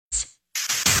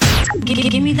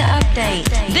Give me the update.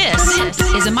 This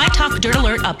is a My Talk Dirt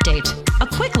Alert update. A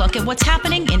quick look at what's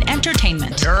happening in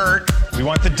entertainment. Dirt. We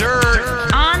want the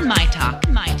dirt. On My Talk.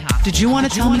 Did you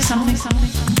want to tell me something?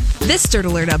 This Dirt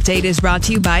Alert update is brought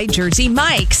to you by Jersey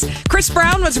Mike's. Chris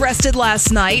Brown was arrested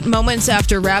last night, moments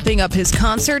after wrapping up his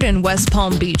concert in West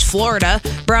Palm Beach, Florida.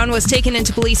 Brown was taken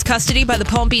into police custody by the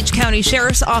Palm Beach County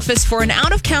Sheriff's Office for an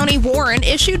out-of-county warrant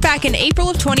issued back in April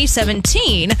of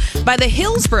 2017 by the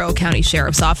Hillsborough County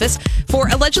Sheriff's Office for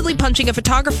allegedly punching a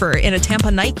photographer in a Tampa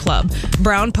nightclub.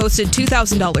 Brown posted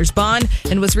 $2,000 bond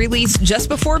and was released just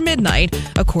before midnight,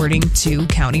 according to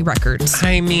county records.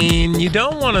 I mean, you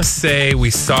don't want to say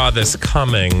we saw this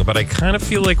coming, but I kind of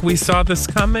feel like we saw this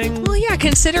coming. Well, yeah,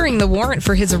 considering the warrant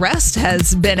for his arrest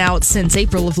has been out since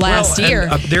April of last year.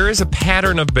 And, there is a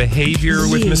pattern of behavior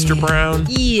with Mr. Brown.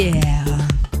 Yeah.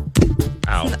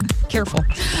 Ow. Careful.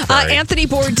 Anthony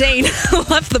Bourdain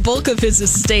left the bulk of his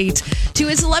estate to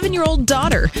his 11-year-old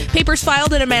daughter. Papers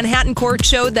filed in a Manhattan court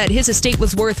showed that his estate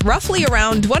was worth roughly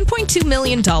around $1.2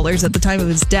 million at the time of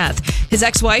his death. His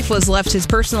ex-wife was left his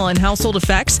personal and household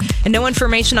effects, and no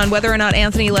information on whether or not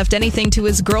Anthony left anything to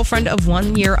his girlfriend of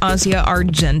 1 year, Asia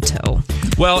Argento.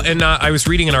 Well, and I was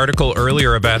reading an article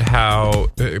earlier about how,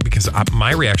 because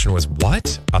my reaction was,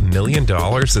 what? $1 million?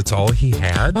 That's all he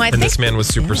had? Well, and this man was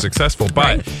super successful.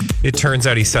 But it turns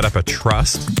out he set up a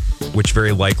trust, which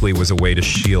very likely was a way to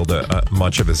shield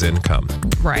much of his income.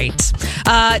 Right.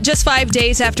 Just 5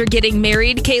 days after getting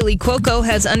married, Kaylee Cuoco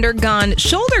has undergone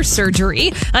shoulder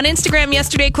surgery. On Instagram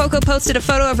yesterday, Cuoco posted a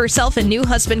photo of herself and new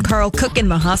husband Carl Cook in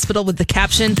the hospital with the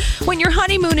caption, "When your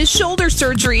honeymoon is shoulder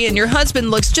surgery and your husband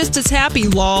looks just as happy,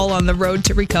 lol, on the road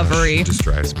to recovery." She just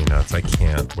drives me nuts. I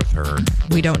can't with her.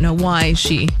 We don't know why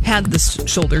she had this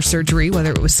shoulder surgery,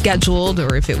 whether it was scheduled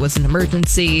or if it was an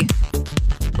emergency.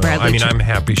 Well, I mean, I'm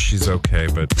happy she's okay,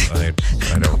 but I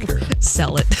don't care.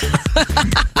 Sell it.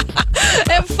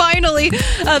 And finally,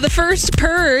 the first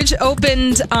Purge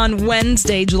opened on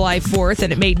Wednesday, July 4th,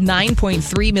 and it made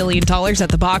 $9.3 million at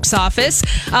the box office.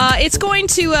 It's going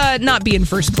to not be in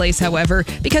first place, however,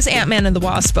 because Ant-Man and the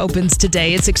Wasp opens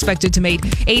today. It's expected to make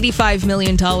 $85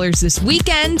 million this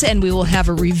weekend, and we will have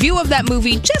a review of that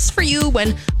movie just for you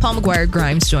when Paul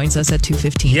McGuire-Grimes joins us at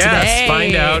 2:15 today. Yes,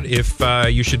 find out if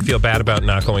you should feel bad about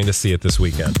not going to see it this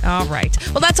weekend. All right.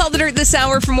 Well, that's all the dirt this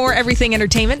hour. For more everything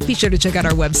entertainment, be sure to check out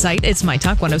our website. It's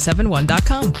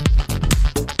mytalk1071.com.